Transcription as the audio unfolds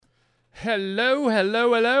Hello,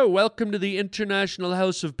 hello, hello. Welcome to the International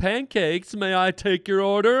House of Pancakes. May I take your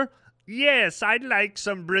order? Yes, I'd like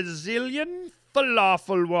some Brazilian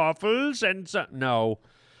falafel waffles and some... No,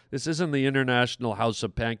 this isn't the International House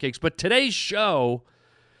of Pancakes, but today's show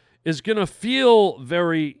is going to feel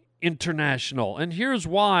very international. And here's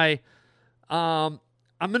why. I'm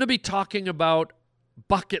going to be talking about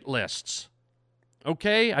bucket lists.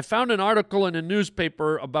 Okay? I found an article in a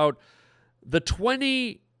newspaper about the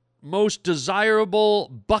 20 most desirable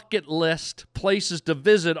bucket list places to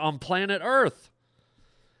visit on planet Earth.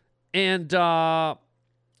 And I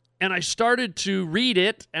started to read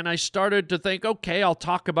it, and I started to think, okay, I'll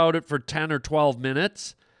talk about it for 10 or 12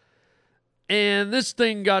 minutes. And this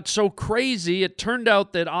thing got so crazy, it turned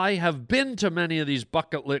out that I have been to many of these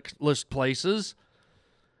bucket list places.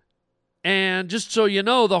 And just so you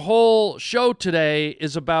know, the whole show today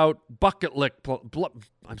is about bucket lick.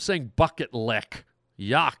 I'm saying bucket lick.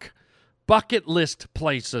 Yuck. Bucket list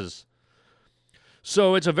places.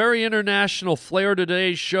 So it's a very international flair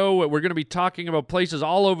today's show. We're going to be talking about places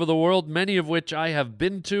all over the world, many of which I have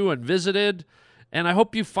been to and visited. And I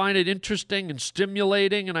hope you find it interesting and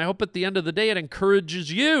stimulating. And I hope at the end of the day it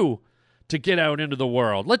encourages you to get out into the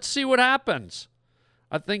world. Let's see what happens.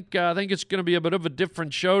 I think it's going to be a bit of a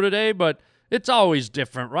different show today, but it's always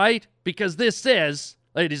different, right? Because this is,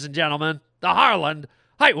 ladies and gentlemen, the Harland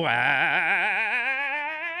Highway.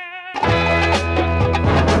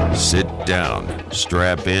 Sit down,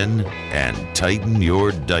 strap in, and tighten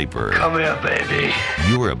your diaper. Come here, baby.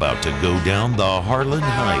 You're about to go down the Harland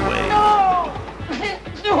Highway. No!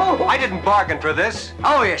 I didn't bargain for this.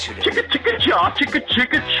 Oh, yes, you did. Chicka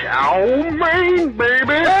chow mein,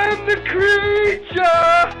 baby. And the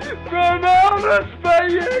creature from outer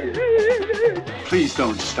space. Please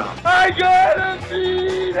don't stop. I got a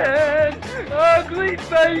mean and ugly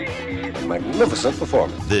face. Magnificent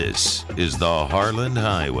performance. This is the Harland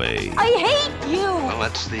Highway. I hate you. Well,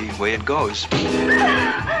 that's the way it goes.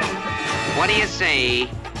 What do you say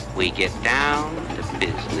we get down to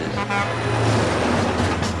business?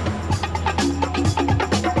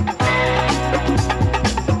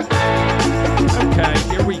 Okay,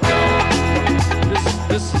 here we go.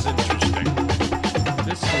 This is interesting.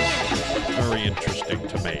 This is very interesting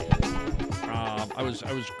to me.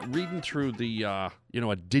 I was reading through the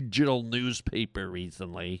a digital newspaper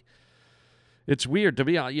recently. It's weird to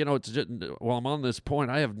be it's just, while I'm on this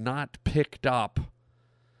point, I have not picked up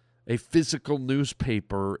a physical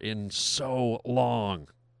newspaper in so long.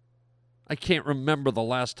 I can't remember the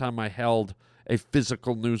last time I held a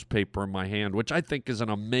physical newspaper in my hand, which I think is an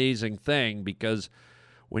amazing thing because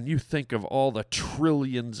when you think of all the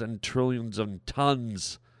trillions and trillions and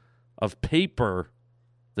tons of paper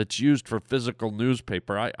that's used for physical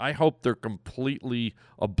newspaper, I hope they're completely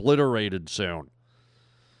obliterated soon.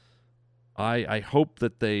 I hope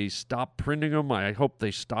that they stop printing them. I hope they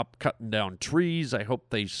stop cutting down trees. I hope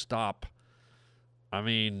they stop. I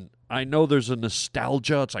mean, I know there's a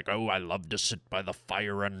nostalgia. It's like, oh, I love to sit by the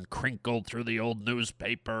fire and crinkle through the old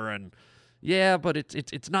newspaper. And yeah, but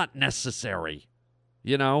it's not necessary,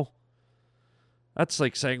 you know? That's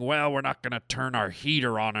like saying, well, we're not going to turn our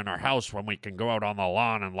heater on in our house when we can go out on the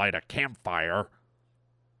lawn and light a campfire.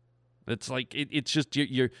 It's like, it's just,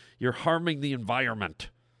 you're harming the environment.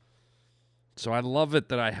 So I love it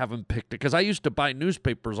that I haven't picked it, because I used to buy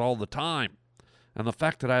newspapers all the time. And the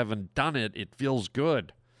fact that I haven't done it, it feels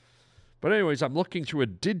good. But anyways, I'm looking through a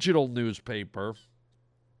digital newspaper,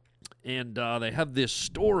 and they have this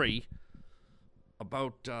story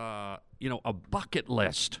about, a bucket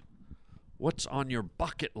list. What's on your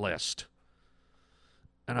bucket list?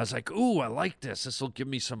 And I was like, ooh, I like this. This will give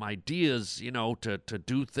me some ideas, to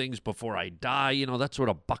do things before I die. That's what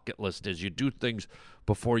a bucket list is. You do things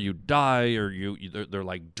before you die, or they're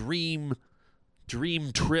like dream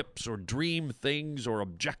trips or dream things or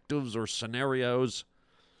objectives or scenarios.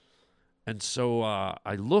 And so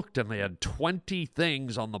I looked, and they had 20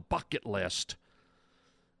 things on the bucket list.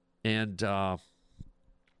 And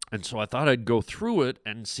so I thought I'd go through it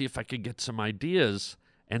and see if I could get some ideas.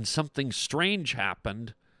 And something strange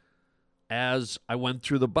happened as I went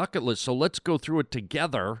through the bucket list. So let's go through it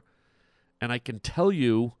together, and I can tell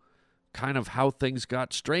you kind of how things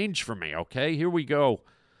got strange for me, okay? Here we go.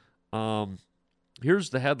 Here's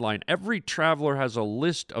the headline. Every traveler has a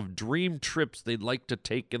list of dream trips they'd like to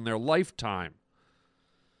take in their lifetime.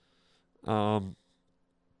 And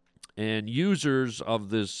users of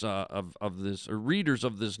this, or readers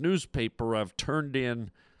of this newspaper have turned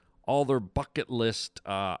in all their bucket list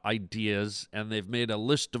ideas, and they've made a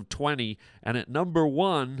list of 20. And at number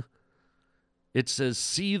 1, it says,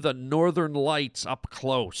 see the northern lights up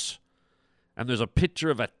close. And there's a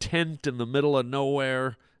picture of a tent in the middle of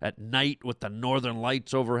nowhere at night with the northern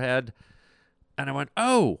lights overhead. And I went,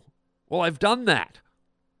 oh, well, I've done that.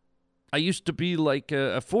 I used to be like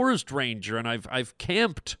a forest ranger, and I've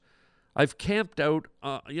camped. I've camped out,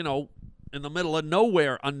 in the middle of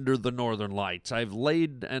nowhere under the northern lights. I've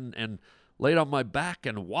laid and laid on my back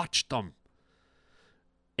and watched them.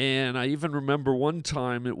 And I even remember one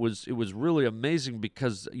time it was really amazing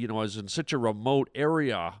because, I was in such a remote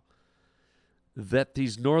area that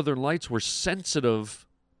these northern lights were sensitive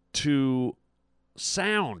to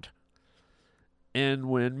sound. And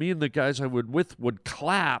when me and the guys I would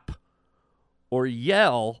clap or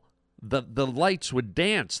yell, the lights would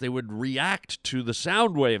dance. They would react to the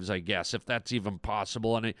sound waves, I guess, if that's even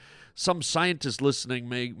possible. And some scientists listening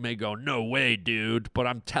may go, no way, dude. But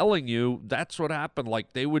I'm telling you, that's what happened.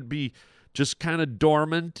 Like, they would be just kind of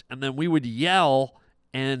dormant, and then we would yell,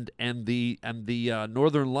 and the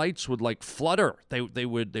northern lights would like flutter. They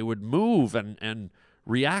would move and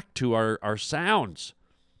react to our sounds.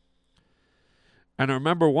 And I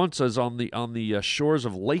remember once I was on the shores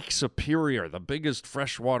of Lake Superior, the biggest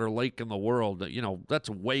freshwater lake in the world. That's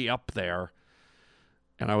way up there.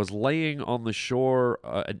 And I was laying on the shore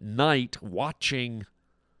at night watching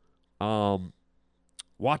the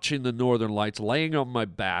northern lights, laying on my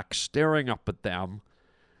back, staring up at them.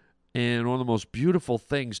 And one of the most beautiful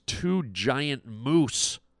things, 2 giant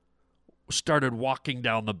moose started walking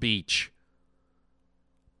down the beach.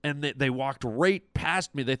 And they walked right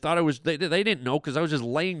past me. They thought they didn't know because I was just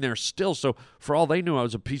laying there still. So for all they knew, I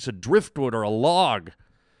was a piece of driftwood or a log.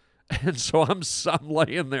 And so I'm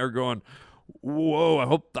laying there going, whoa,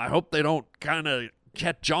 I hope they don't kind of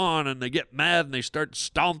catch on and they get mad and they start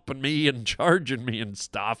stomping me and charging me and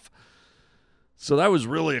stuff. So that was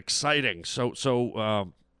really exciting.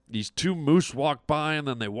 So these 2 moose walked by, and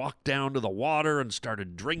then they walked down to the water and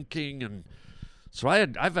started drinking. And so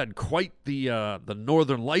I've had quite the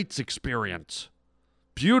Northern Lights experience.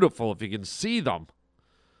 Beautiful if you can see them.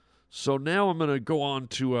 So now I'm going to go on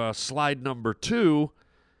to slide number 2,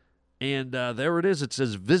 and there it is. It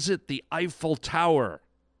says, visit the Eiffel Tower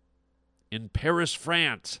in Paris,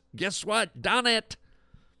 France. Guess what? Done it.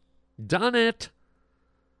 Done it.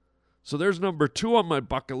 So there's number 2 on my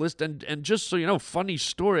bucket list, and just so you know, funny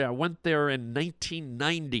story, I went there in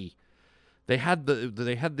 1990. They had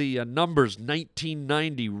the numbers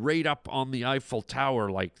 1990 right up on the Eiffel Tower,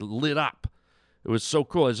 like lit up. It was so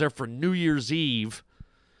cool. I was there for New Year's Eve,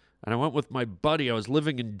 and I went with my buddy. I was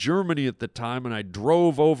living in Germany at the time, and I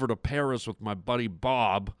drove over to Paris with my buddy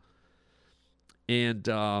Bob. And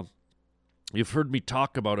you've heard me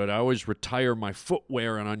talk about it. I always retire my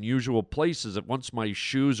footwear in unusual places. That once my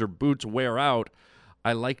shoes or boots wear out,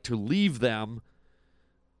 I like to leave them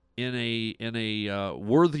in a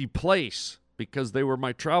worthy place because they were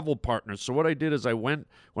my travel partners. So what I did is when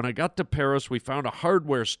I got to Paris, we found a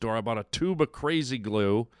hardware store. I bought a tube of Crazy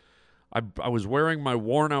Glue. I was wearing my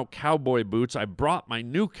worn-out cowboy boots. I brought my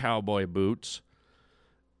new cowboy boots,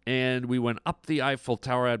 and we went up the Eiffel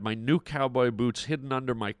Tower. I had my new cowboy boots hidden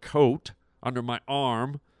under my coat, under my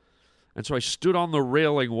arm, and so I stood on the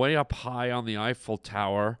railing way up high on the Eiffel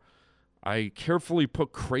Tower. I carefully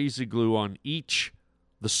put Crazy Glue on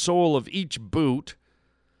the sole of each boot,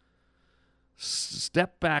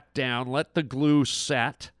 stepped back down, let the glue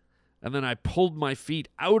set, and then I pulled my feet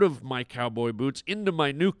out of my cowboy boots into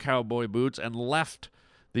my new cowboy boots and left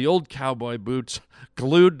the old cowboy boots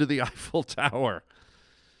glued to the Eiffel Tower.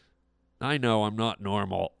 I know I'm not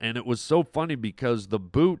normal, and it was so funny because the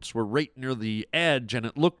boots were right near the edge, and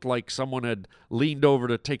it looked like someone had leaned over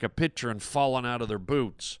to take a picture and fallen out of their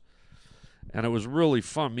boots. And it was really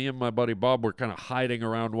fun. Me and my buddy Bob were kind of hiding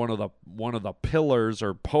around one of the pillars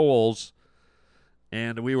or poles,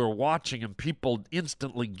 and we were watching, and people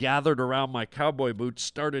instantly gathered around my cowboy boots,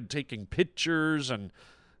 started taking pictures, and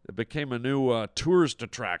it became a new tourist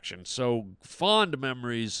attraction. So fond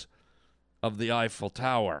memories of the Eiffel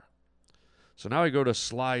Tower. So now I go to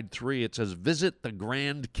slide 3. It says, visit the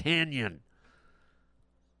Grand Canyon.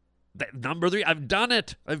 Number 3, I've done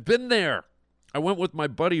it. I've been there. I went with my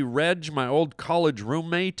buddy Reg, my old college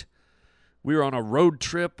roommate. We were on a road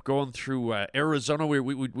trip going through Arizona.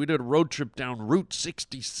 We did a road trip down Route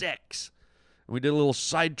 66. We did a little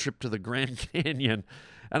side trip to the Grand Canyon.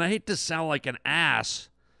 And I hate to sound like an ass,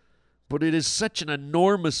 but it is such an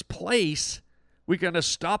enormous place. We kind of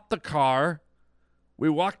stopped the car. We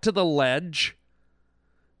walked to the ledge.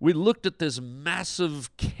 We looked at this massive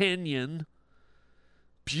canyon,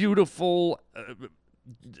 beautiful,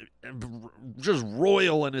 just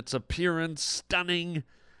royal in its appearance, stunning.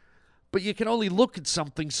 But you can only look at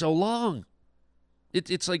something so long.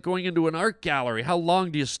 It's like going into an art gallery. How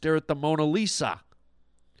long do you stare at the Mona Lisa?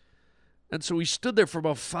 And so we stood there for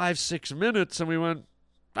about 5-6 minutes, and we went,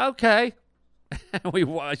 okay. And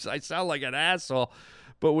I sound like an asshole,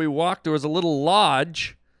 but we walked. There was a little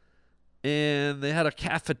lodge, and they had a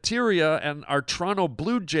cafeteria, and our Toronto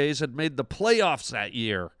Blue Jays had made the playoffs that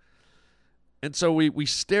year. And so we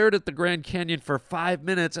stared at the Grand Canyon for 5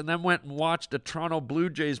 minutes and then went and watched a Toronto Blue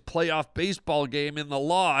Jays playoff baseball game in the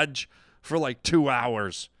lodge for like 2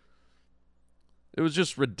 hours. It was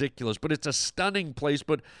just ridiculous, but it's a stunning place.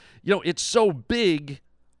 But, it's so big,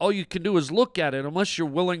 all you can do is look at it unless you're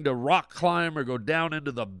willing to rock climb or go down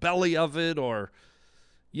into the belly of it or,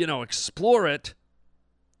 explore it.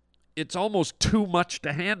 It's almost too much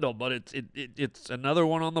to handle, but it's another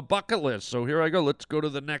one on the bucket list. So here I go. Let's go to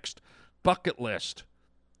the next bucket list.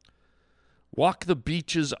 Walk the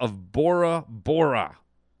beaches of Bora Bora.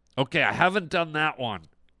 Okay, I haven't done that one.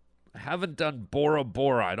 I haven't done Bora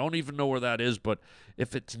Bora. I don't even know where that is, but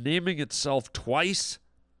if it's naming itself twice,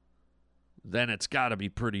 then it's got to be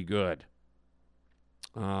pretty good.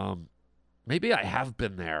 Maybe I have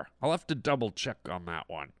been there. I'll have to double check on that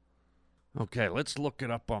one. Okay, let's look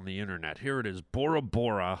it up on the internet. Here it is, Bora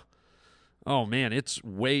Bora. Oh, man, it's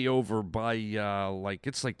way over by,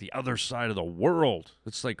 it's like the other side of the world.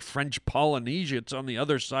 It's like French Polynesia. It's on the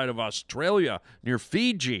other side of Australia, near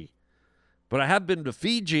Fiji. But I have been to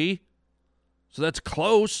Fiji, so that's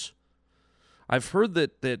close. I've heard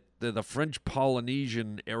that the French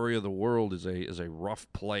Polynesian area of the world is a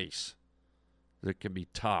rough place. That can be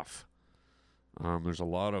tough. There's a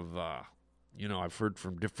lot of... I've heard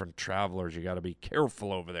from different travelers you got to be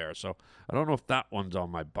careful over there. So I don't know if that one's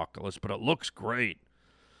on my bucket list, but it looks great.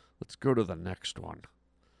 Let's go to the next one.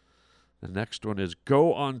 The next one is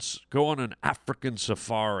go on an African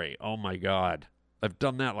safari. Oh my God, I've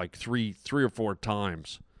done that like three or four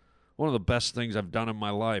times. One of the best things I've done in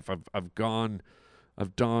my life. I've gone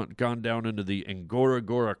down into the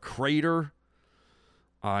Ngorongoro crater.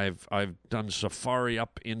 I've done safari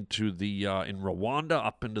up into the in Rwanda,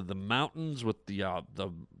 up into the mountains with the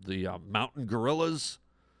mountain gorillas.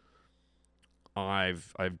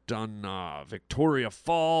 I've done Victoria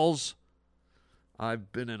Falls.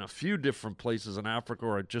 I've been in a few different places in Africa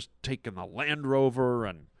where I've just taken the Land Rover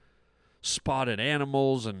and spotted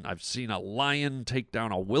animals, and I've seen a lion take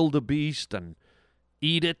down a wildebeest and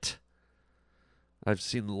eat it. I've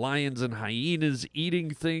seen lions and hyenas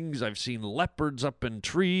eating things. I've seen leopards up in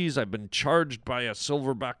trees. I've been charged by a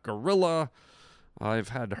silverback gorilla. I've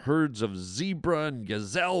had herds of zebra and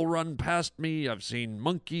gazelle run past me. I've seen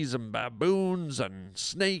monkeys and baboons and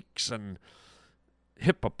snakes and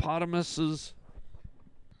hippopotamuses,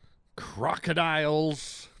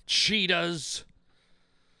 crocodiles, cheetahs.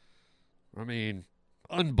 I mean,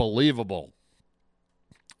 unbelievable.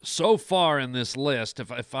 So far in this list,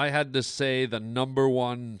 if I had to say the number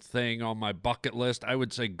one thing on my bucket list, I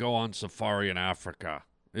would say go on safari in Africa.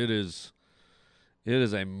 It is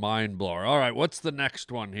a mind blower. All right, what's the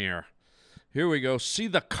next one here? Here we go. See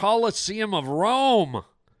the Colosseum of Rome.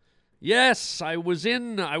 Yes, I was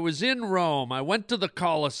in Rome. I went to the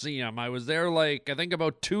Colosseum. I was there I think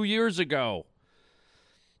about 2 years ago.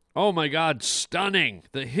 Oh my God, stunning.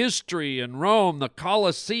 The history in Rome, the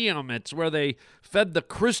Colosseum, it's where they fed the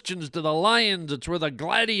Christians to the lions. It's where the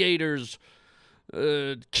gladiators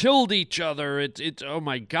killed each other. It's oh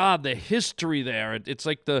my God, the history there. It's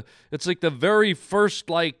like the very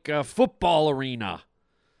first football arena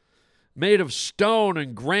made of stone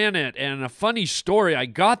and granite. And a funny story, I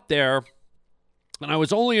got there and I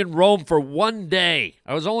was only in Rome for 1 day.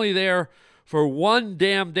 I was only there for 1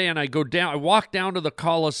 damn day, and I walk down to the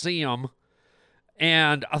Colosseum,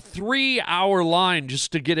 and a 3-hour line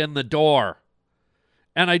just to get in the door.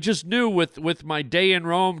 And I just knew with my day in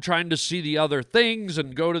Rome, trying to see the other things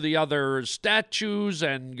and go to the other statues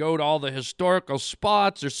and go to all the historical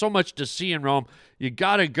spots. There's so much to see in Rome. You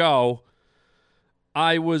gotta go.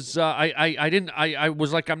 I was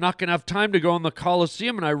like, I'm not gonna have time to go in the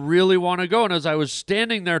Colosseum, and I really want to go. And as I was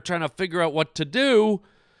standing there trying to figure out what to do,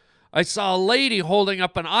 I saw a lady holding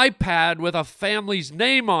up an iPad with a family's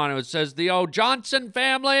name on it. It says, the O. Johnson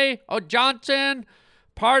family, O. Johnson,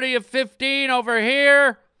 party of 15 over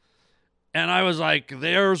here. And I was like,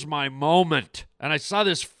 there's my moment. And I saw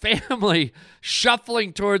this family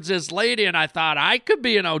shuffling towards this lady, and I thought, I could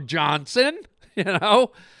be an O. Johnson,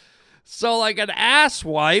 So like an ass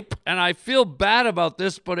wipe, and I feel bad about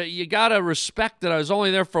this, but you got to respect that I was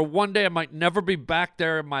only there for 1 day. I might never be back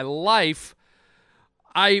there in my life.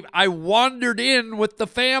 I wandered in with the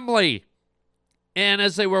family, and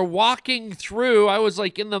as they were walking through, I was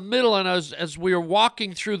like in the middle, and as we were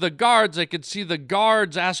walking through the guards, I could see the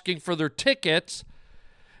guards asking for their tickets,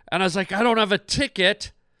 And I was like, I don't have a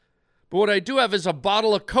ticket. But what I do have is a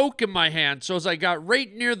bottle of Coke in my hand. So as I got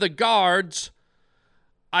right near the guards,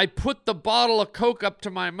 I put the bottle of Coke up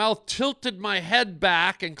to my mouth, tilted my head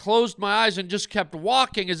back, and closed my eyes and just kept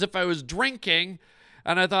walking as if I was drinking.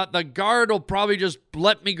 And I thought the guard will probably just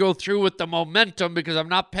let me go through with the momentum because I'm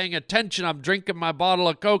not paying attention. I'm drinking my bottle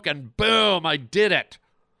of Coke, and boom, I did it.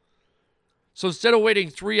 So instead of waiting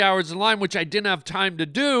 3 hours in line, which I didn't have time to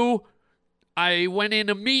do, I went in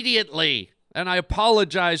immediately. And I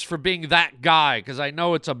apologize for being that guy because I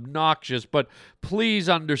know it's obnoxious, but please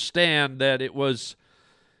understand that it was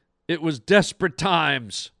desperate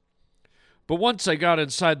times. But once I got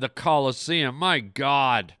inside the Coliseum, my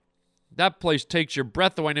God, that place takes your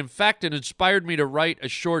breath away. And in fact, it inspired me to write a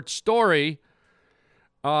short story.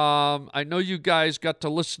 I know you guys got to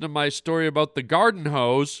listen to my story about the garden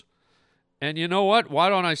hose. And you know what? Why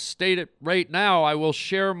don't I state it right now? I will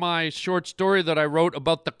share my short story that I wrote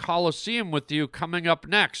about the Coliseum with you coming up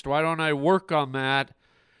next. Why don't I work on that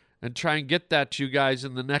and try and get that to you guys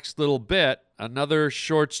in the next little bit? Another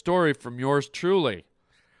short story from yours truly.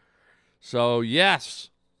 So, yes,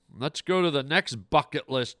 let's go to the next bucket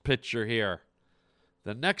list picture here.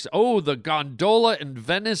 The gondola in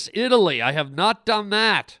Venice, Italy. I have not done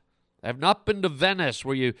that. I have not been to Venice,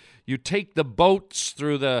 where you take the boats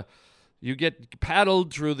through you get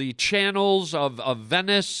paddled through the channels of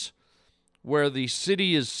Venice, where the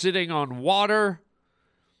city is sitting on water.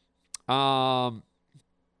 That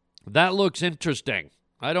looks interesting.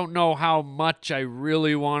 I don't know how much I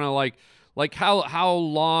really want to like how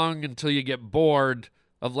long until you get bored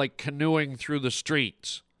of like canoeing through the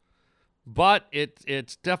streets. But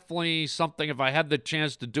it's definitely something, if I had the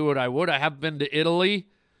chance to do it, I would. I have been to Italy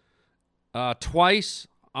twice.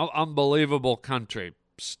 Unbelievable country.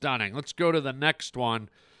 Stunning. Let's go to the next one.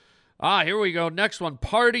 Here we go. Next one.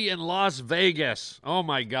 Party in Las Vegas. Oh,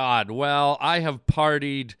 my God. Well, I have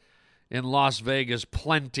partied in Las Vegas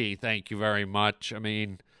plenty. Thank you very much. I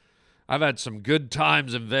mean, I've had some good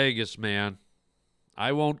times in Vegas, man.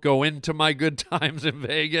 I won't go into my good times in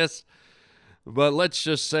Vegas, but let's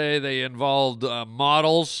just say they involved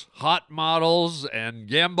models, hot models, and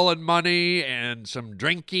gambling money, and some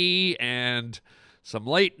drinky, and some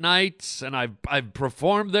late nights, and I've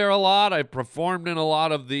performed there a lot. I've performed in a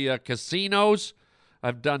lot of the casinos.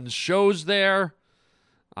 I've done shows there.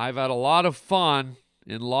 I've had a lot of fun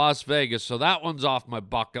in Las Vegas, so that one's off my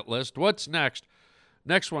bucket list. What's next?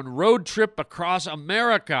 Next one, road trip across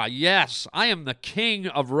America. Yes, I am the king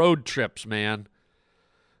of road trips, man.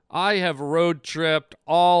 I have road tripped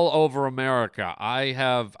all over America. I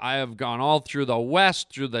have gone all through the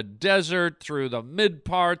west, through the desert, through the mid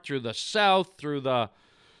part, through the south, through the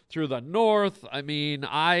north. I mean,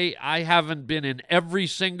 I haven't been in every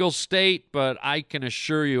single state, but I can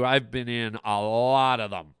assure you I've been in a lot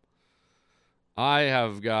of them. I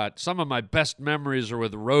have got some of my best memories are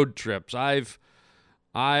with road trips. I've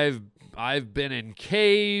been in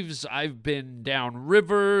caves, I've been down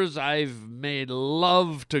rivers, I've made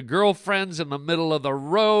love to girlfriends in the middle of the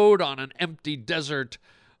road on an empty desert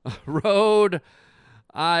road.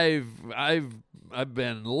 I've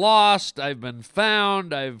been lost, I've been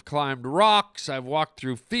found, I've climbed rocks, I've walked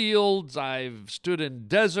through fields, I've stood in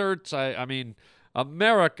deserts. I mean,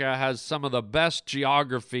 America has some of the best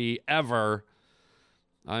geography ever.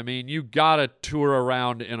 I mean, you gotta tour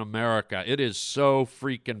around in America. It is so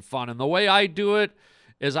freaking fun. And the way I do it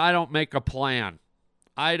is I don't make a plan.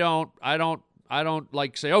 I don't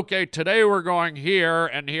like say, okay, today we're going here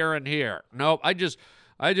and here and here. Nope, I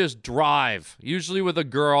just drive. Usually with a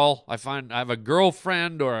girl. I have a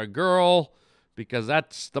girlfriend or a girl because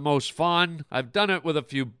that's the most fun. I've done it with a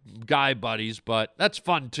few guy buddies, but that's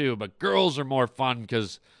fun too. But girls are more fun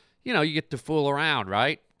because, you get to fool around,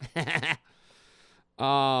 right?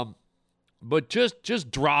 But just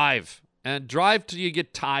drive and drive till you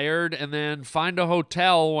get tired, and then find a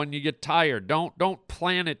hotel when you get tired. Don't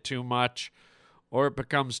plan it too much, or it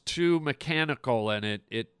becomes too mechanical, and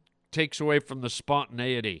it takes away from the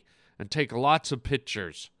spontaneity. And take lots of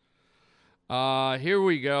pictures. Here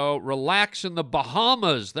we go. Relax in the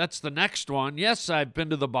Bahamas. That's the next one. Yes, I've been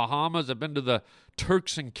to the Bahamas. I've been to the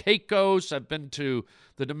Turks and Caicos. I've been to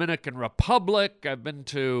the Dominican Republic. I've been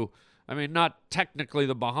to, not technically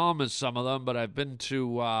the Bahamas, some of them, but I've been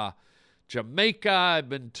to Jamaica. I've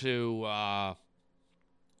been to,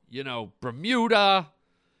 Bermuda.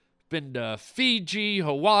 Been to Fiji,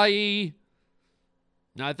 Hawaii.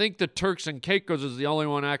 Now, I think the Turks and Caicos is the only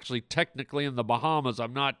one actually technically in the Bahamas.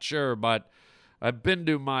 I'm not sure, but I've been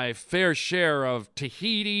to my fair share of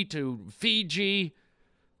Tahiti to Fiji.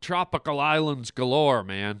 Tropical islands galore,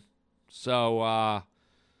 man. So,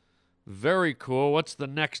 Very cool. What's the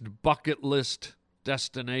next bucket list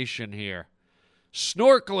destination here?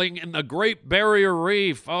 Snorkeling in the Great Barrier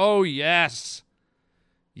Reef. Oh, yes.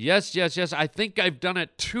 Yes. I think I've done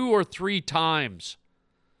it 2 or 3 times.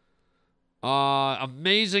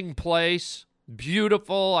 Amazing place.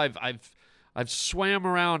 Beautiful. I've swam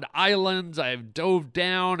around islands. I've dove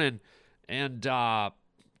down and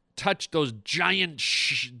touched those giant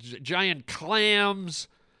clams.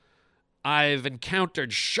 I've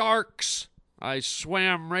encountered sharks. I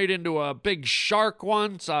swam right into a big shark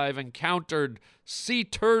once. I've encountered sea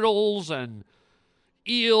turtles and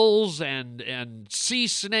eels and sea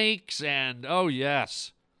snakes, and oh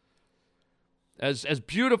yes. As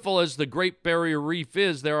beautiful as the Great Barrier Reef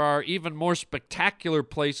is, there are even more spectacular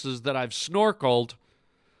places that I've snorkeled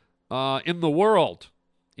in the world.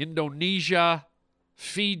 Indonesia,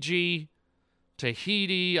 Fiji,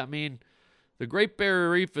 Tahiti. I mean, the Great Barrier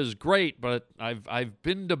Reef is great, but I've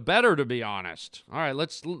been to better, to be honest. All right,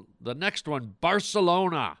 the next one,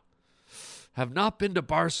 Barcelona. Have not been to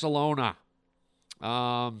Barcelona.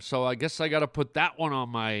 So I guess I got to put that one on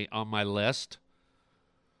my list.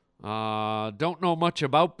 Don't know much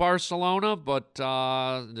about Barcelona, but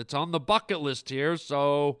it's on the bucket list here,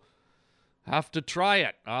 so have to try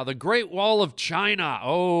it. The Great Wall of China.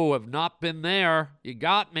 Oh, have not been there. You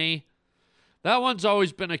got me. That one's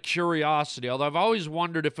always been a curiosity, although I've always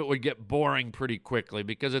wondered if it would get boring pretty quickly,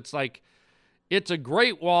 because it's a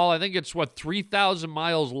Great Wall. I think it's, 3,000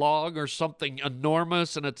 miles long or something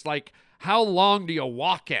enormous, and it's like, how long do you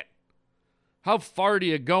walk it? How far do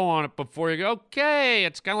you go on it before you go, okay,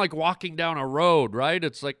 it's kind of like walking down a road, right?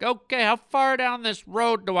 It's like, okay, how far down this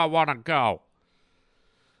road do I want to go?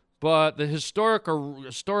 But the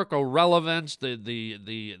historical relevance,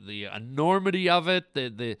 the enormity of it,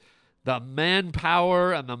 the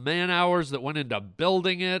manpower and the man-hours that went into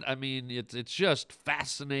building it, I mean, it's just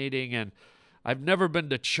fascinating, and I've never been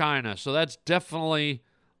to China, so that's definitely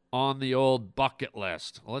on the old bucket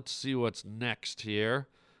list. Let's see what's next here.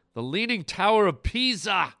 The Leaning Tower of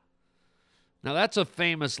Pisa. Now, that's a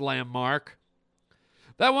famous landmark.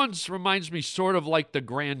 That one reminds me sort of like the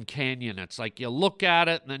Grand Canyon. It's like you look at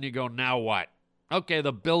it and then you go, now what? Okay,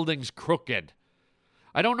 the building's crooked.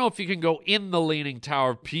 I don't know if you can go in the Leaning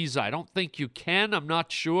Tower of Pisa. I don't think you can. I'm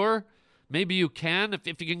not sure. Maybe you can. If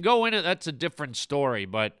you can go in it, that's a different story,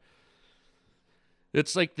 but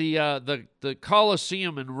it's like the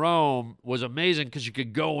Colosseum in Rome was amazing because you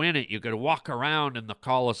could go in it. You could walk around in the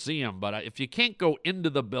Colosseum. But if you can't go into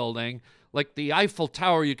the building, like the Eiffel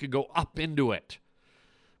Tower, you could go up into it.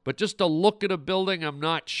 But just to look at a building, I'm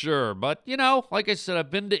not sure. But, like I said, I've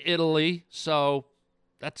been to Italy, so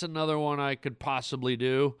that's another one I could possibly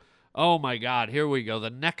do. Oh, my God, here we go. The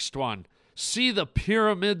next one. See the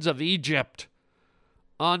pyramids of Egypt.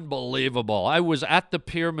 Unbelievable. I was at the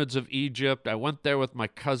pyramids of Egypt. I went there with my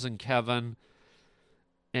cousin Kevin,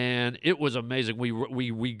 and it was amazing. We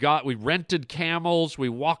rented camels. We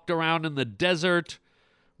walked around in the desert.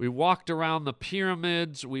 We walked around the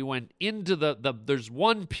pyramids. We went into there's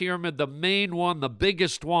one pyramid, the main one, the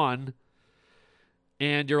biggest one,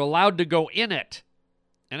 and you're allowed to go in it.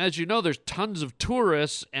 And as you know, there's tons of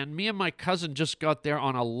tourists, and me and my cousin just got there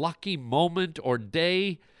on a lucky moment or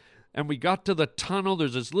day. And we got to the tunnel.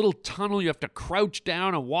 There's this little tunnel. You have to crouch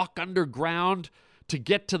down and walk underground to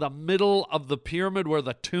get to the middle of the pyramid where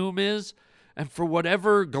the tomb is. And for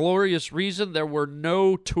whatever glorious reason, there were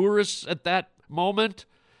no tourists at that moment.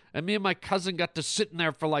 And me and my cousin got to sit in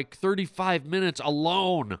there for like 35 minutes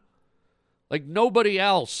alone. Like nobody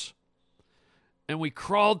else. And we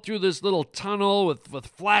crawled through this little tunnel with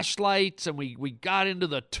flashlights, and we got into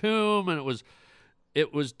the tomb, and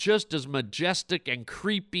it was just as majestic and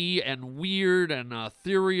creepy and weird and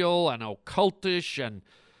ethereal and occultish, and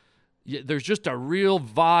there's just a real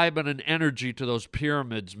vibe and an energy to those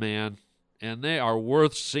pyramids, man, and they are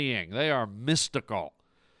worth seeing. They are mystical.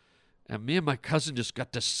 And me and my cousin just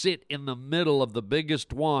got to sit in the middle of the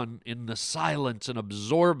biggest one in the silence and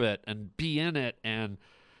absorb it and be in it, and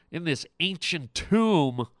in this ancient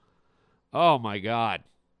tomb. Oh, my God.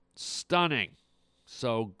 Stunning.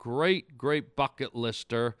 So great bucket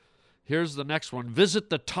lister. Here's the next one. Visit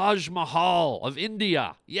the Taj Mahal of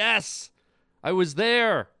India. Yes, I was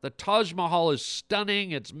there. The Taj Mahal is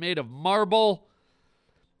stunning. It's made of marble.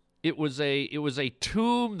 It was a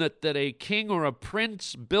tomb that a king or a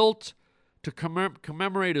prince built to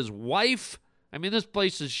commemorate his wife. I mean, this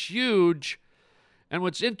place is huge. And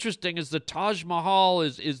what's interesting is the Taj Mahal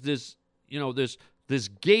is this, this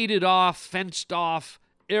gated off, fenced off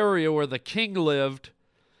area where the king lived.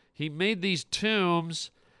 He made these tombs,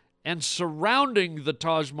 and surrounding the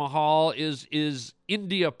Taj Mahal is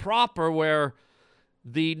India proper, where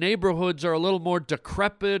the neighborhoods are a little more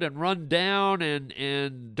decrepit and run down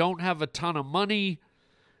and don't have a ton of money.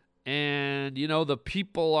 And, the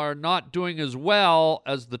people are not doing as well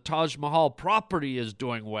as the Taj Mahal property is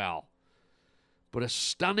doing well. But a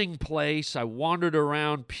stunning place. I wandered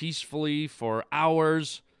around peacefully for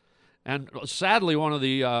hours. And sadly, one of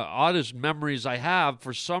the oddest memories I have,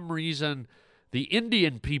 for some reason, the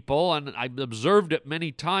Indian people, and I've observed it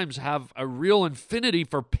many times, have a real affinity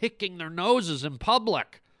for picking their noses in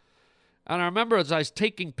public. And I remember as I was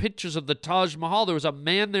taking pictures of the Taj Mahal, there was a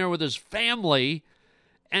man there with his family,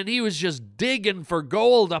 and he was just digging for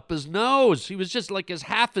gold up his nose. He was just like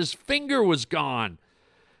half his finger was gone.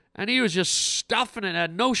 And he was just stuffing it,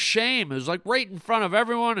 had no shame. It was like right in front of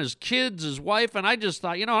everyone, his kids, his wife, and I just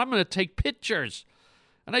thought, I'm going to take pictures.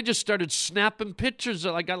 And I just started snapping pictures.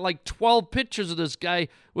 I got like 12 pictures of this guy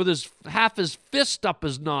with half his fist up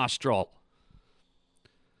his nostril.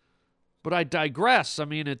 But I digress. I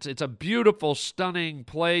mean, it's a beautiful, stunning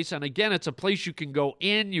place. And again, it's a place you can go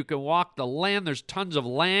in. You can walk the land. There's tons of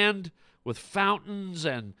land with fountains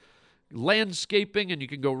and landscaping. And you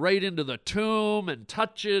can go right into the tomb and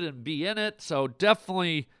touch it and be in it. So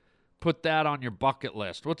definitely put that on your bucket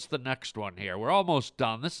list. What's the next one here? We're almost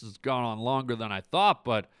done. This has gone on longer than I thought,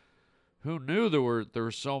 but who knew there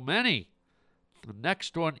were so many? The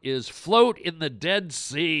next one is float in the Dead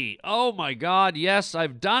Sea. Oh, my God. Yes,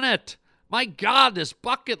 I've done it. My God, this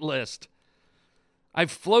bucket list. I've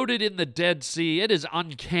floated in the Dead Sea. It is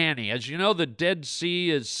uncanny. As you know, the Dead Sea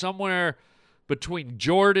is somewhere between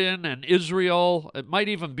Jordan and Israel. It might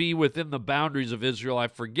even be within the boundaries of Israel. I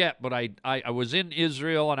forget, but I was in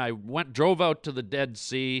Israel and I drove out to the Dead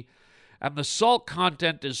Sea. And the salt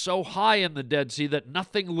content is so high in the Dead Sea that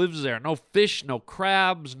nothing lives there. No fish, no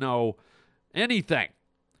crabs, no anything.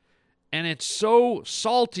 And it's so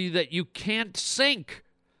salty that you can't sink.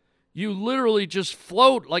 You literally just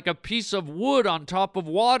float like a piece of wood on top of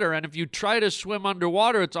water. And if you try to swim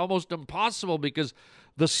underwater, it's almost impossible because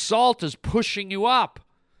the salt is pushing you up.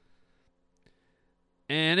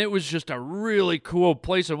 And it was just a really cool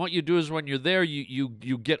place. And what you do is when you're there, you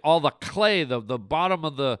get all the clay. The bottom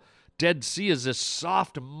of the Dead Sea is this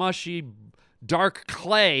soft, mushy, dark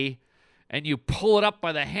clay. And you pull it up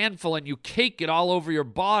by the handful and you cake it all over your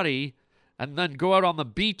body. And then go out on the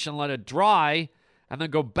beach and let it dry. And then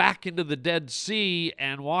go back into the Dead Sea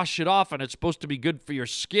and wash it off, and it's supposed to be good for your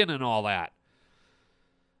skin and all that.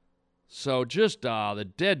 So just the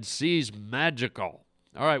Dead Sea's magical.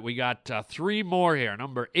 All right, we got 3 more here.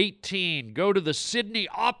 Number 18, go to the Sydney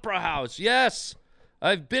Opera House. Yes,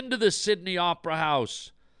 I've been to the Sydney Opera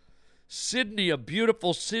House. Sydney, a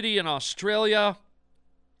beautiful city in Australia.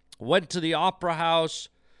 Went to the Opera House.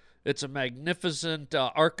 It's a magnificent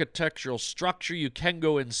architectural structure. You can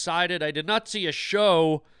go inside it. I did not see a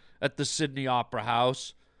show at the Sydney Opera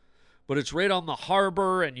House, but it's right on the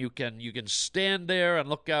harbor, and you can stand there and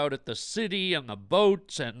look out at the city and the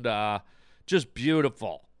boats, and just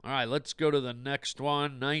beautiful. All right, let's go to the next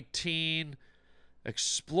one. 19,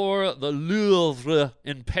 explore the Louvre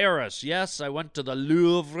in Paris. Yes, I went to the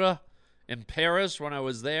Louvre in Paris when I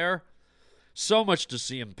was there. So much to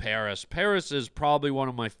see in Paris. Paris is probably one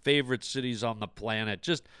of my favorite cities on the planet.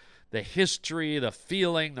 Just the history, the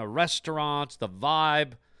feeling, the restaurants, the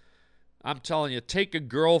vibe. I'm telling you, take a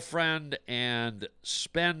girlfriend and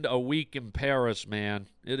spend a week in Paris, man.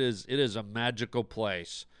 It is a magical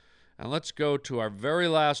place. And let's go to our very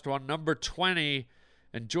last one, number 20.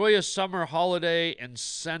 Enjoy a summer holiday in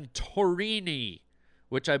Santorini,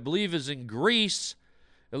 which I believe is in Greece.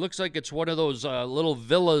 It looks like it's one of those little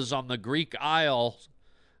villas on the Greek Isle.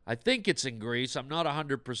 I think it's in Greece. I'm not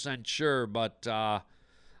 100% sure, but I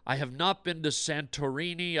have not been to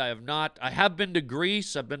Santorini. I have been to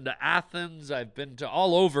Greece. I've been to Athens. I've been to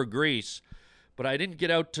all over Greece, but I didn't get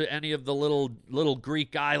out to any of the little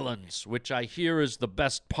Greek islands, which I hear is the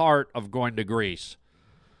best part of going to Greece.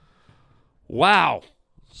 Wow.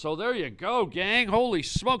 So there you go, gang. Holy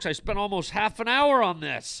smokes, I spent almost half an hour on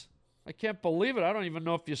this. I can't believe it. I don't even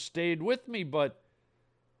know if you stayed with me, but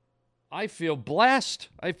I feel blessed.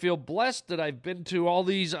 I feel blessed that I've been to all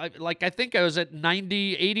these, I think I was at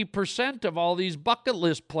 80% of all these bucket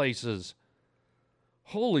list places.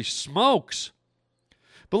 Holy smokes.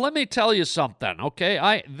 But let me tell you something,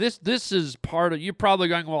 okay? This is part of, you're probably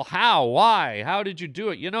going, well, how? Why? How did you do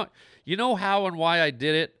it? You know how and why I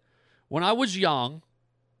did it? When I was young,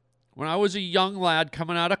 when I was a young lad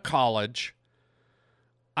coming out of college,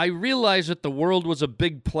 I realized that the world was a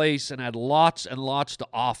big place and had lots and lots to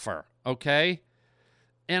offer, okay?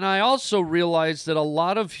 And I also realized that a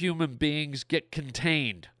lot of human beings get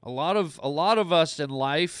contained. A lot of us in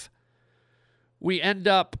life, we end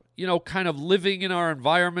up, kind of living in our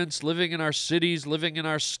environments, living in our cities, living in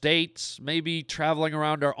our states, maybe traveling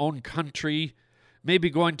around our own country, maybe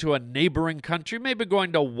going to a neighboring country, maybe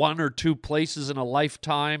going to one or two places in a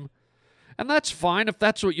lifetime. And that's fine if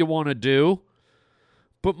that's what you want to do.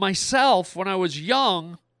 But myself, when I was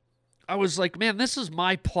young, I was like, man, this is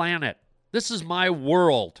my planet. This is my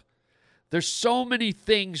world. There's so many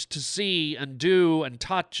things to see and do and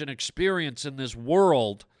touch and experience in this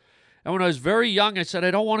world. And when I was very young, I said,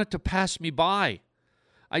 I don't want it to pass me by.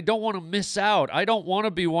 I don't want to miss out. I don't want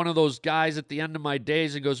to be one of those guys at the end of my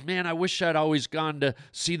days and goes, man, I wish I'd always gone to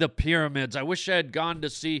see the pyramids. I wish I had gone to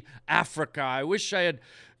see Africa. I wish I had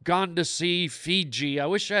gone to see Fiji. I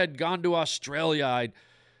wish I had gone to Australia. I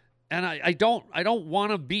didn't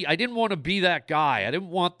want to be that guy. I didn't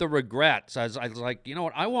want the regrets. I was like, you know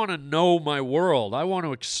what? I want to know my world. I want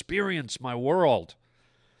to experience my world.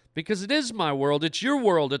 Because it is my world. It's your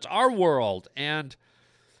world. It's our world. And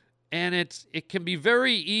it can be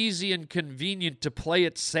very easy and convenient to play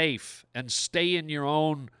it safe and stay in your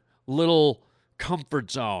own little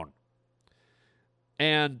comfort zone.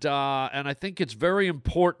 And I think it's very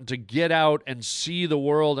important to get out and see the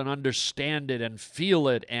world and understand it and feel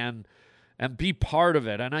it and be part of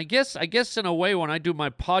it. And I guess in a way, when I do my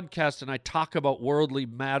podcast and I talk about worldly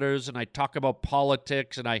matters and I talk about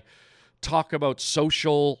politics and I talk about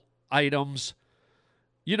social items,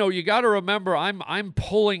 you got to remember I'm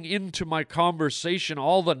pulling into my conversation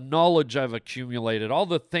all the knowledge I've accumulated, all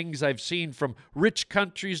the things I've seen from rich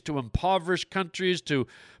countries to impoverished countries to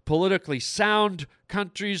politically sound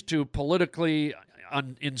countries to politically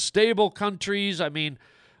unstable countries. I mean,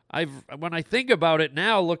 when I think about it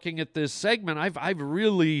now, looking at this segment, I've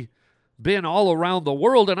really been all around the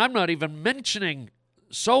world, and I'm not even mentioning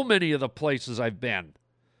so many of the places I've been.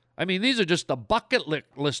 I mean, these are just the bucket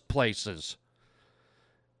list places.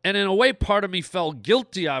 And in a way, part of me felt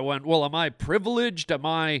guilty. I went, well, am I privileged? Am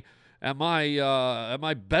I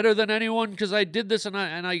better than anyone because I did this? And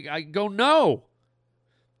I go, no.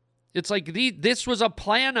 It's like this was a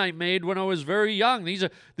plan I made when I was very young.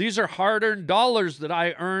 These are hard-earned dollars that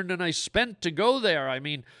I earned and I spent to go there. I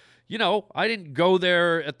mean, I didn't go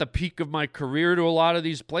there at the peak of my career to a lot of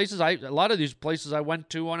these places. A lot of these places I went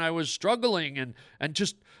to when I was struggling and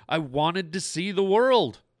just I wanted to see the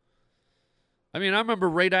world. I mean, I remember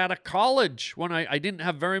right out of college when I didn't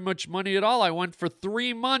have very much money at all. I went for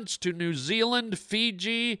 3 months to New Zealand,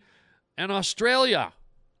 Fiji, and Australia.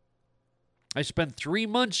 I spent 3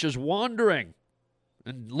 months just wandering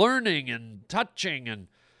and learning and touching.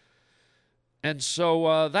 And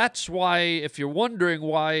so that's why, if you're wondering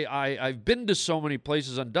why I've been to so many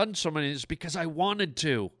places and done so many, it's because I wanted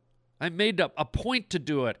to. I made a point to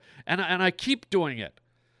do it, and I keep doing it.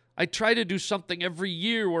 I try to do something every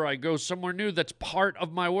year where I go somewhere new that's part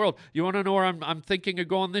of my world. You want to know where I'm thinking of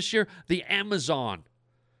going this year? The Amazon.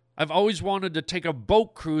 I've always wanted to take a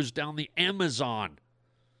boat cruise down the Amazon.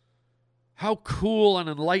 How cool and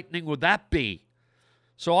enlightening would that be?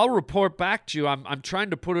 So I'll report back to you. I'm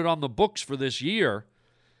trying to put it on the books for this year.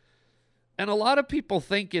 And a lot of people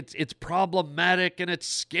think it's problematic and it's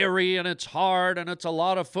scary and it's hard and it's a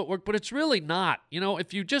lot of footwork, but it's really not.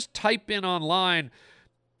 If you just type in online,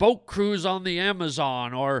 boat cruise on the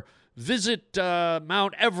Amazon or visit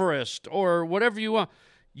Mount Everest or whatever you want,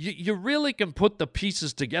 you really can put the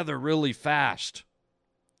pieces together really fast.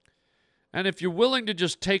 And if you're willing to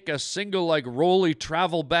just take a single rolly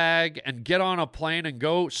travel bag and get on a plane and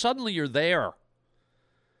go, suddenly you're there.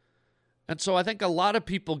 And so I think a lot of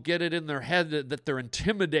people get it in their head that they're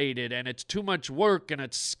intimidated and it's too much work and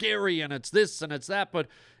it's scary and it's this and it's that, but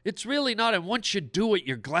it's really not. And once you do it,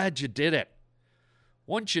 you're glad you did it.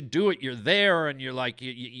 Once you do it, you're there and you're like,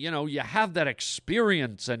 you have that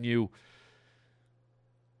experience and you...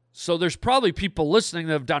 So there's probably people listening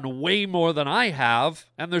that have done way more than I have,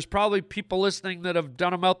 and there's probably people listening that have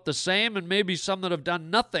done about the same, and maybe some that have done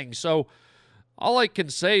nothing. So all I can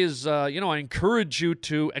say is, I encourage you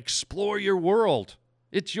to explore your world.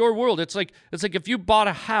 It's your world. It's like if you bought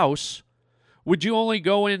a house, would you only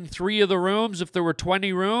go in 3 of the rooms if there were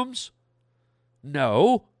 20 rooms?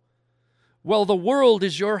 No. Well, the world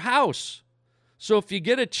is your house. So if you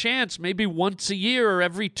get a chance, maybe once a year or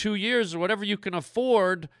every 2 years or whatever you can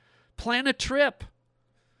afford, plan a trip.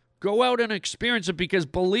 Go out and experience it, because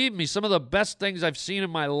believe me, some of the best things I've seen in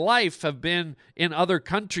my life have been in other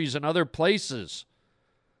countries and other places.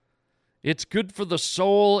 It's good for the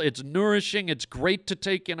soul. It's nourishing. It's great to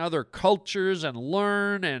take in other cultures and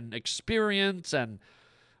learn and experience and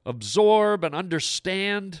absorb and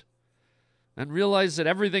understand and realize that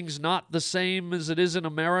everything's not the same as it is in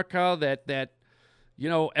America, that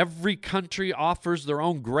every country offers their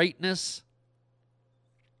own greatness.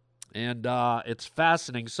 And it's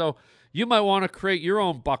fascinating. So you might want to create your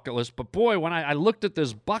own bucket list. But boy, when I looked at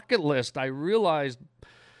this bucket list, I realized,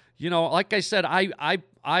 like I said,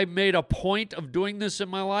 I made a point of doing this in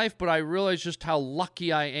my life, but I realized just how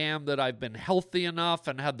lucky I am that I've been healthy enough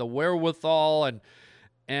and had the wherewithal,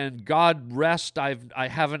 and God rest, I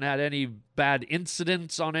haven't had any bad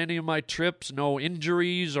incidents on any of my trips, no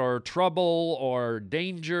injuries or trouble or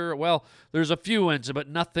danger. Well, there's a few incidents, but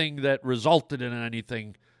nothing that resulted in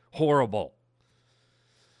anything horrible.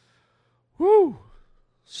 Whew.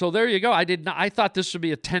 So there you go. I thought this would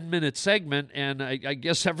be a 10-minute segment, and I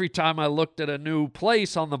guess every time I looked at a new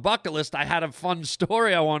place on the bucket list, I had a fun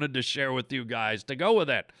story I wanted to share with you guys to go with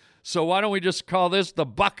it. So why don't we just call this the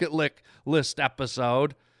bucket list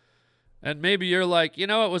episode? And maybe you're like, it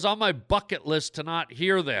was on my bucket list to not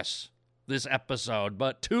hear this episode,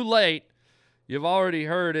 but too late. You've already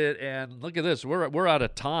heard it, and look at this. We're out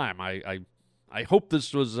of time. I hope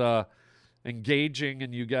this was engaging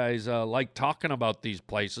and you guys like talking about these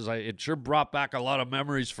places. It sure brought back a lot of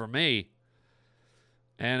memories for me.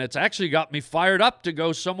 And it's actually got me fired up to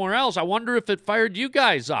go somewhere else. I wonder if it fired you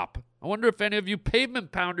guys up. I wonder if any of you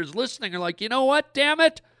pavement pounders listening are like, you know what, damn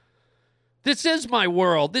it? This is my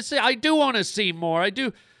world. I do want to see more. I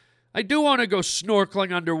do want to go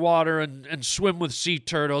snorkeling underwater and swim with sea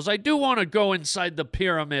turtles. I do want to go inside the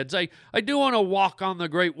pyramids. I do want to walk on the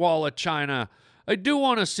Great Wall of China. I do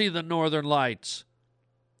want to see the Northern Lights.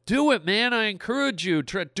 Do it, man. I encourage you.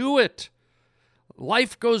 Do it.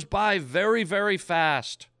 Life goes by very, very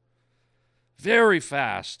fast. Very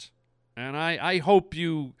fast. And I hope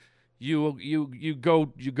you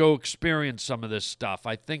go experience some of this stuff.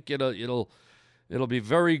 I think it'll be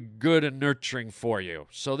very good and nurturing for you.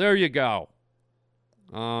 So there you go.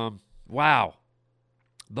 Wow.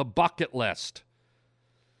 The bucket list.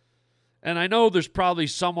 And I know there's probably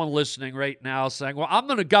someone listening right now saying, well, I'm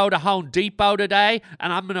going to go to Home Depot today,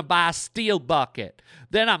 and I'm going to buy a steel bucket.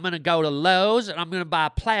 Then I'm going to go to Lowe's, and I'm going to buy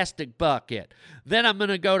a plastic bucket. Then I'm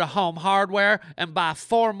going to go to Home Hardware and buy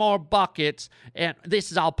 4 more buckets. And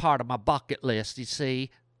this is all part of my bucket list, you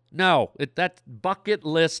see. No, that bucket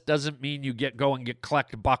list doesn't mean you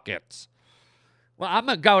collect buckets. Well, I'm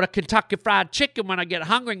going to go to Kentucky Fried Chicken when I get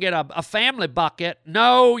hungry and get a family bucket.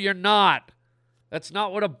 No, you're not. That's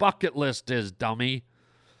not what a bucket list is, dummy.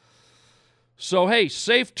 So, hey,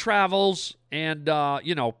 safe travels, and,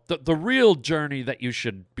 the real journey that you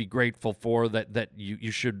should be grateful for, that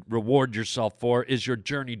you should reward yourself for, is your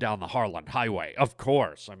journey down the Harland Highway, of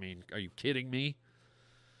course. I mean, are you kidding me?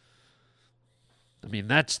 I mean,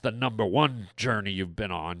 that's the number one journey you've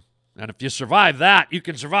been on. And if you survive that, you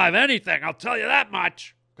can survive anything, I'll tell you that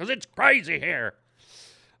much, because it's crazy here.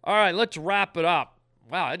 All right, let's wrap it up.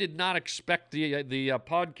 Wow, I did not expect the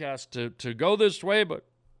podcast to go this way, but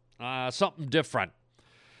something different.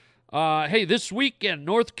 Hey, this weekend,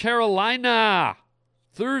 North Carolina,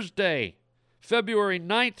 Thursday, February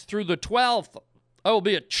 9th through the 12th, I will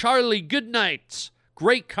be at Charlie Goodnight's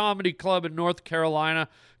great comedy club in North Carolina.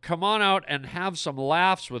 Come on out and have some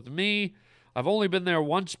laughs with me. I've only been there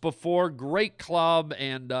once before. Great club,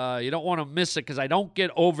 and you don't want to miss it because I don't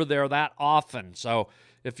get over there that often. So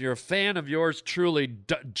if you're a fan of yours truly,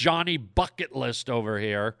 Johnny Bucket List over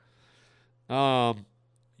here,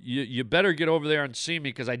 you better get over there and see me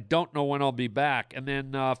because I don't know when I'll be back. And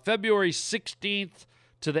then February 16th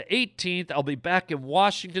to the 18th, I'll be back in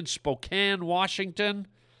Washington, Spokane, Washington.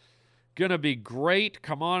 Gonna be great.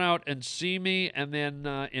 Come on out and see me. And then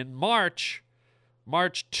in March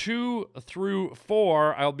 2 through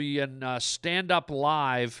 4, I'll be in Stand Up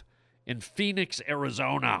Live in Phoenix,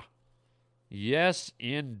 Arizona. Yes,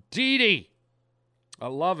 indeedy. I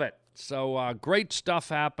love it. So great stuff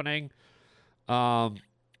happening.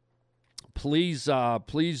 Please,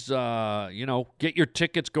 get your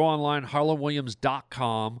tickets. Go online,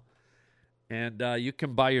 harlandwilliams.com. And you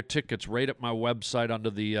can buy your tickets right at my website under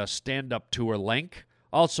the stand-up tour link.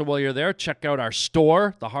 Also, while you're there, check out our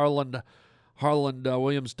store, the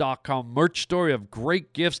harlandwilliams.com merch store. We have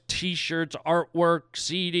great gifts, T-shirts, artwork,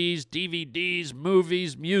 CDs, DVDs,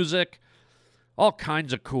 movies, music, all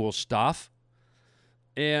kinds of cool stuff.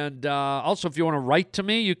 And also, if you want to write to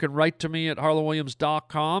me, you can write to me at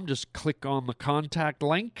harlandwilliams.com. Just click on the contact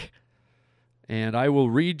link, and I will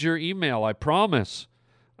read your email, I promise.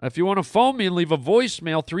 If you want to phone me and leave a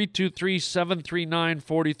voicemail,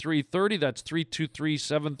 323-739-4330. That's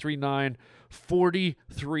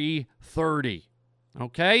 323-739-4330.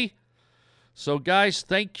 Okay? So, guys,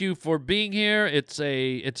 thank you for being here. It's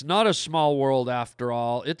not a small world after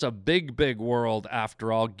all. It's a big, big world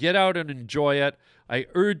after all. Get out and enjoy it. I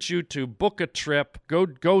urge you to book a trip.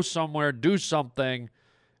 Go somewhere. Do something.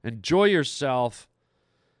 Enjoy yourself.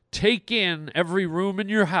 take in every room in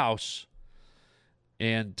your house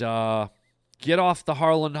and get off the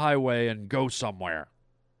Harland Highway and go somewhere.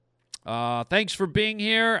 Thanks for being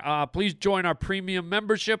here. Please join our premium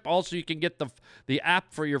membership. Also, you can get the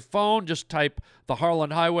app for your phone. Just type the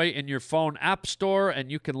Harland Highway in your phone app store,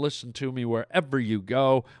 and you can listen to me wherever you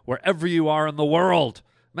go, wherever you are in the world.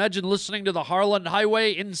 Imagine listening to the Harland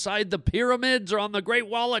Highway inside the pyramids or on the Great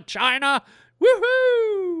Wall of China.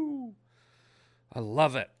 Woohoo! I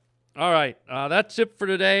love it. All right, that's it for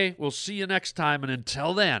today. We'll see you next time, and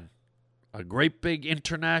until then, a great big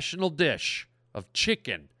international dish of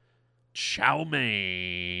chicken chow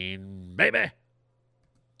mein, baby.